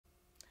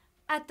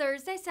At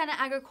Thursday's Senate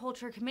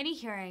Agriculture Committee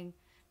hearing,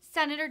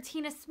 Senator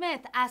Tina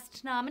Smith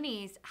asked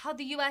nominees how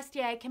the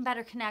USDA can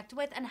better connect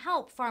with and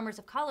help farmers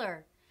of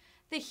color.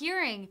 The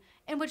hearing,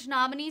 in which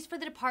nominees for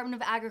the Department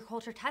of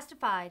Agriculture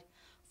testified,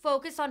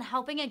 focused on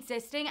helping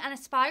existing and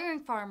aspiring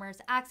farmers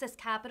access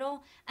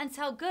capital and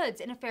sell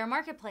goods in a fair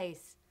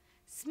marketplace.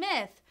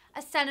 Smith,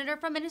 a senator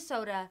from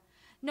Minnesota,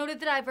 noted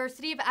the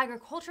diversity of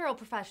agricultural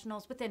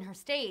professionals within her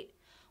state,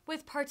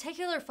 with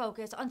particular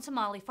focus on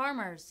Somali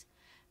farmers.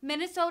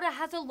 Minnesota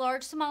has a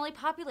large Somali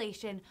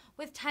population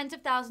with tens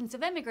of thousands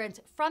of immigrants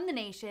from the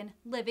nation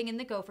living in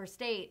the Gopher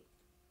State.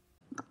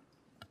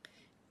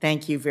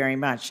 Thank you very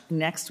much.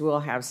 Next,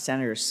 we'll have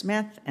Senator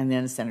Smith and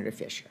then Senator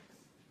Fisher.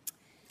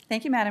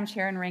 Thank you, Madam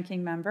Chair and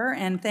Ranking Member,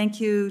 and thank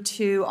you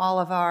to all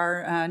of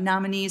our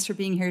nominees for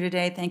being here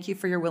today. Thank you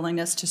for your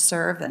willingness to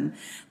serve, and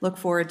look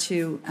forward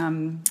to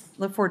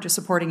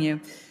supporting you.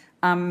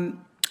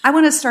 I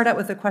want to start out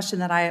with a question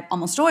that I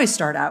almost always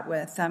start out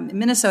with.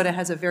 Minnesota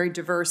has a very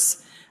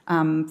diverse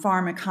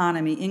farm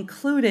economy,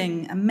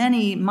 including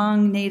many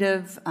Hmong,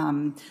 Native,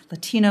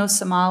 Latino,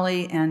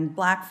 Somali, and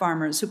Black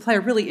farmers who play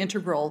a really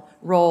integral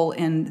role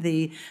in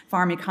the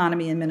farm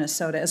economy in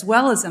Minnesota, as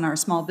well as in our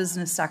small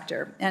business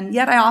sector. And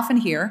yet I often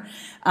hear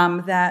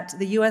that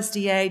the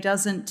USDA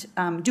doesn't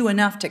do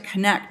enough to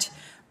connect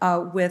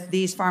with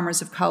these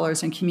farmers of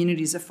colors and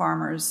communities of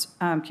farmers,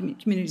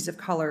 communities of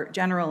color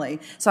generally.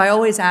 So I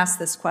always ask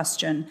this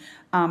question,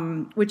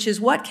 which is,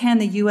 what can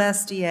the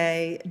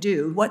USDA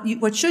do?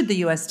 What should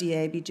the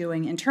USDA be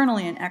doing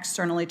internally and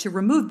externally to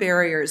remove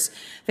barriers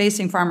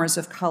facing farmers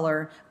of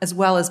color as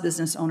well as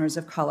business owners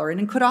of color?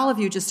 And could all of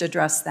you just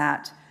address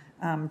that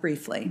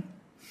briefly?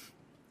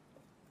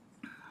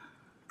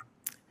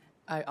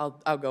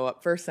 I'll go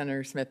up first,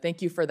 Senator Smith.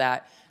 Thank you for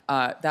that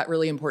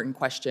really important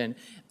question.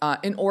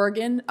 In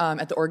Oregon,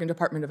 at the Oregon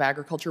Department of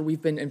Agriculture,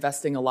 we've been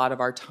investing a lot of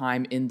our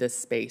time in this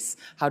space.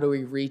 How do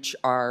we reach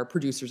our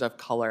producers of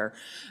color?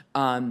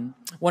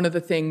 One of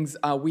the things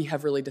we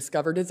have really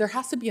discovered is there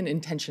has to be an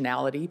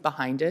intentionality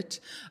behind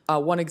it.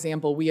 One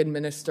example, we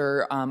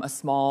administer a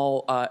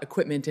small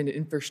equipment and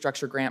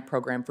infrastructure grant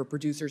program for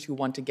producers who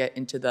want to get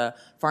into the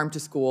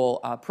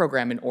farm-to-school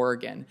program in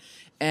Oregon.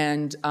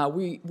 And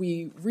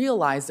we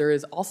realize there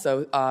is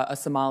also a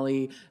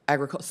Somali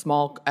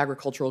small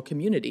agricultural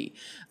community.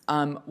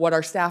 What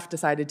our staff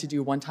decided to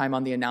do one time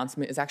on the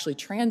announcement is actually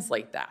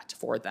translate that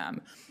for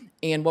them.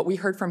 And what we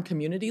heard from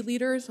community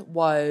leaders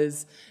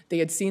was they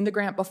had seen the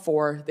grant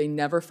before, they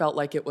never felt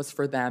like it was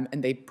for them,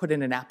 and they put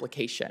in an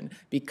application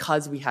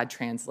because we had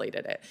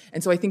translated it.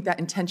 And so I think that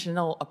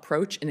intentional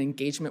approach and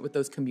engagement with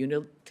those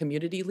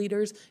community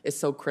leaders is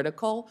so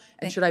critical.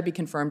 And should I be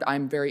confirmed,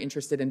 I'm very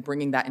interested in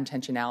bringing that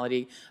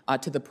intentionality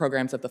to the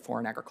programs of the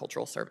Foreign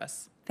Agricultural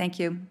Service. Thank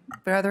you.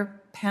 Would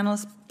other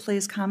panelists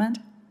please comment?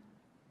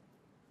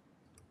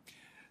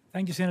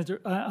 Thank you, Senator.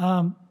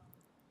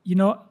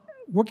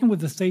 Working with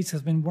the states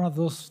has been one of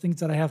those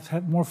things that I have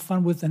had more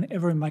fun with than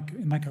ever in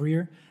my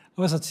career.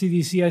 I was at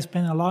CDC. I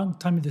spent a long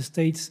time in the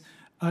states,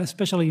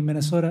 especially in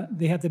Minnesota.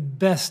 They have the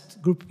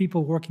best group of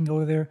people working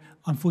over there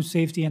on food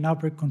safety and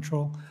outbreak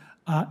control.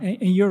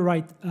 And you're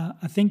right.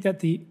 I think that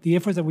the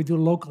efforts that we do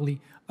locally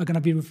are going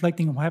to be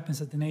reflecting on what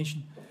happens at the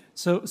nation.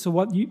 So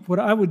what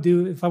I would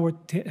do if I were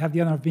to have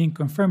the honor of being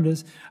confirmed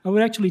is I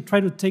would actually try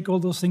to take all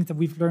those things that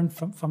we've learned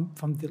from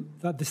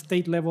the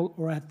state level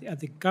or at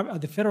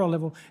the federal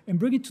level and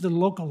bring it to the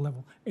local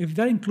level. If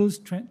that includes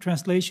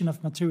translation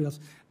of materials,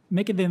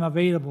 making them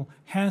available,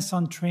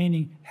 hands-on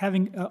training,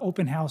 having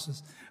open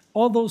houses,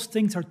 all those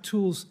things are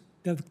tools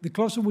that the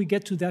closer we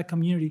get to that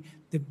community,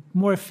 the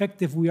more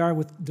effective we are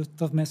with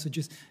those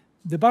messages.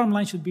 The bottom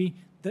line should be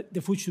that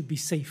the food should be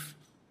safe.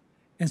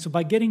 And so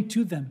by getting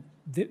to them,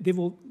 they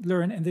will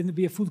learn, and then there'll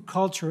be a food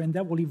culture, and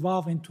that will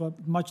evolve into a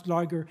much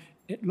larger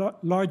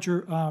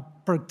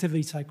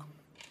productivity cycle.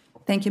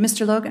 Thank you.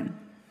 Mr. Logan.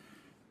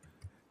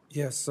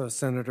 Yes,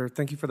 Senator,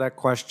 thank you for that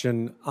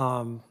question.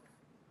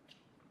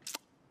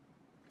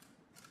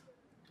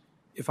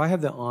 If I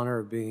have the honor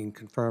of being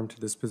confirmed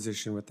to this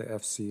position with the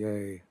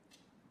FCA,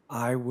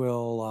 I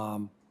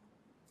will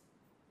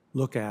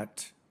look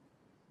at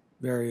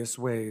various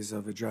ways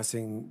of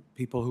addressing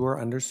people who are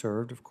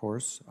underserved, of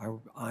course.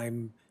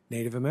 I'm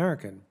Native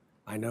American.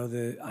 I know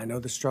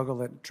the struggle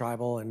that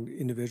tribal and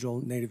individual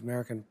Native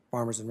American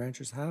farmers and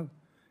ranchers have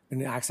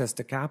in access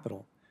to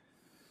capital.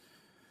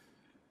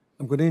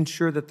 I'm going to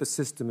ensure that the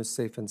system is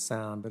safe and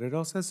sound, but it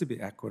also has to be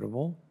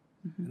equitable.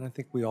 Mm-hmm. And I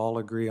think we all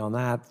agree on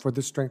that for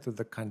the strength of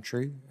the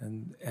country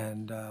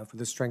and for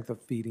the strength of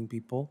feeding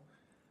people.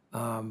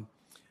 USDA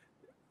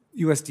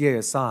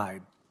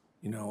aside,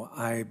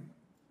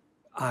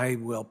 I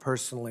will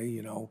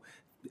personally,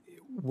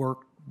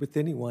 work with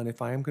anyone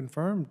if I am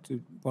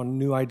confirmed on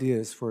new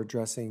ideas for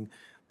addressing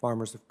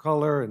farmers of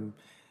color and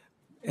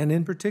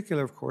in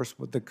particular, of course,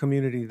 with the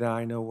community that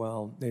I know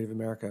well, Native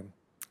American.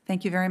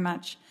 Thank you very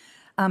much.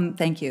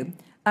 Thank you.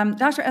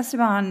 Dr.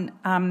 Esteban,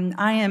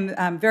 I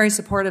am very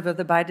supportive of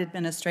the Biden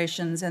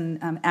administration's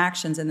and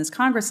actions and this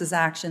Congress's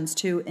actions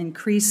to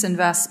increase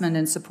investment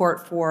and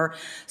support for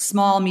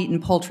small meat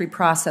and poultry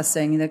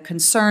processing. The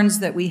concerns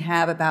that we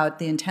have about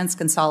the intense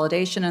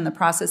consolidation in the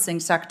processing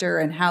sector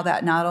and how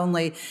that not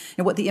only,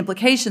 and what the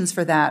implications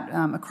for that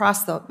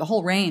across the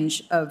whole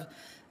range of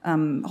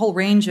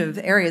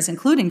areas,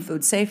 including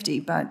food safety,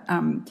 but.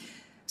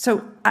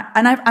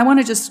 I want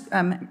to just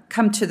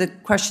come to the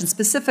question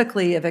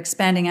specifically of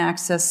expanding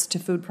access to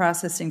food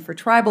processing for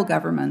tribal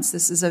governments.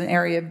 This is an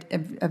area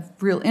of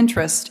real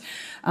interest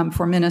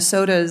for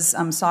Minnesota's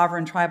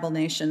sovereign tribal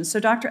nations.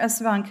 So, Dr.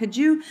 Esteban, could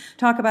you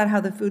talk about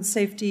how the Food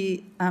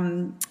Safety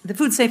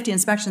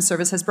Inspection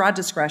Service has broad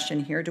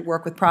discretion here to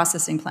work with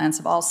processing plants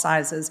of all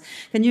sizes?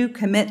 Can you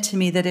commit to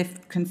me that,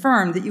 if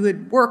confirmed, that you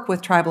would work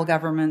with tribal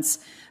governments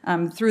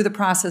through the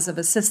process of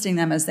assisting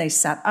them as they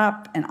set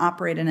up and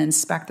operate and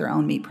inspect their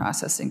own meat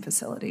processing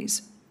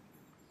facilities?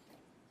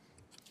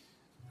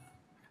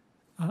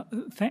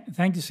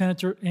 Thank you,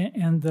 Senator.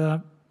 And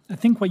I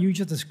think what you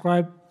just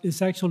described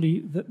is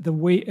actually the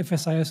way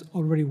FSIS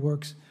already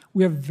works.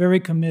 We are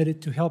very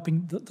committed to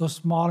helping those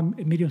small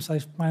and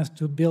medium-sized plants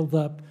to build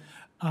up.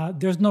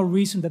 There's no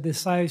reason that the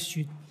size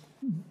should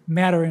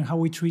matter in how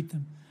we treat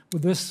them.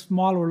 With this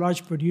small or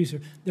large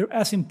producer, they're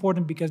as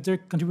important because they're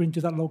contributing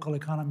to that local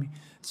economy.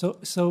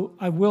 So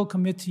I will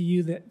commit to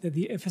you that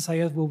the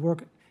FSIS will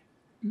work,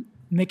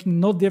 making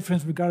no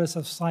difference regardless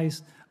of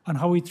size, on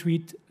how we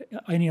treat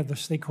any of the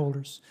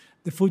stakeholders.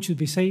 The food should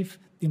be safe,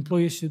 the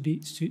employees should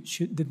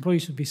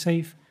be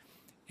safe,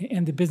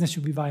 and the business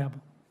should be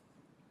viable.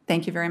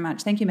 Thank you very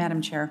much. Thank you,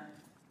 Madam Chair.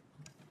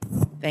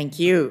 Thank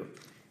you.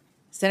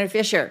 Senator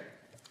Fisher.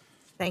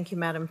 Thank you,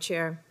 Madam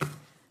Chair.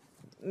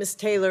 Ms.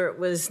 Taylor, it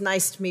was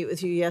nice to meet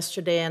with you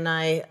yesterday, and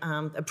I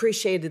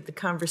appreciated the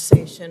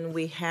conversation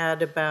we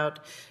had about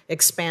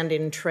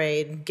expanding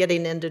trade,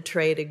 getting into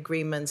trade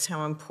agreements,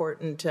 how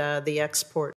important the export